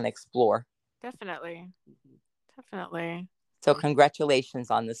something I want to explore. Definitely. Definitely. So congratulations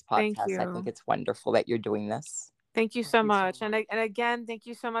on this Thank podcast. I think you. it's wonderful that you're doing this. Thank you so much. And again, thank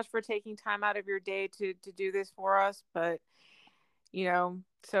you so much for taking time out of your day to do this for us. But,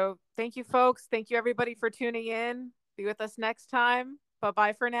 so thank you, folks. Thank you, everybody, for tuning in. Be with us next time.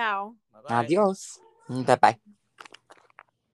 Bye-bye for now. Bye-bye. Adios. Bye-bye.